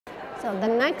So the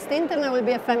next internet will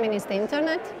be a feminist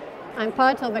internet. I'm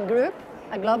part of a group,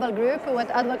 a global group, who would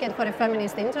advocate for a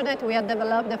feminist internet. We have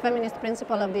developed the feminist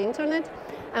principle of the internet.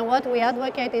 And what we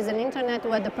advocate is an internet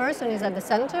where the person is at the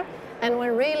center and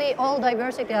where really all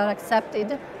diversity are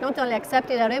accepted, not only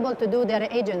accepted, are able to do their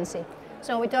agency.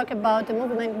 So we talk about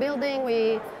movement building,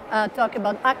 we talk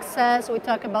about access, we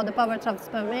talk about the power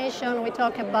transformation, we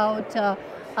talk about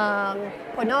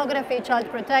pornography, child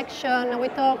protection, we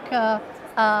talk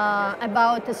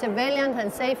about surveillance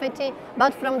and safety,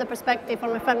 but from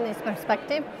a feminist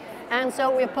perspective. And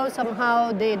so we oppose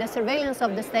somehow the surveillance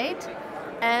of the state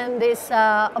and this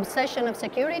obsession of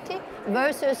security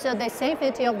versus the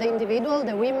safety of the individual,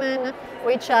 the women,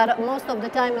 which are most of the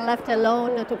time left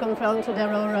alone to confront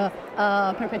their own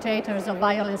perpetrators of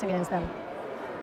violence against them.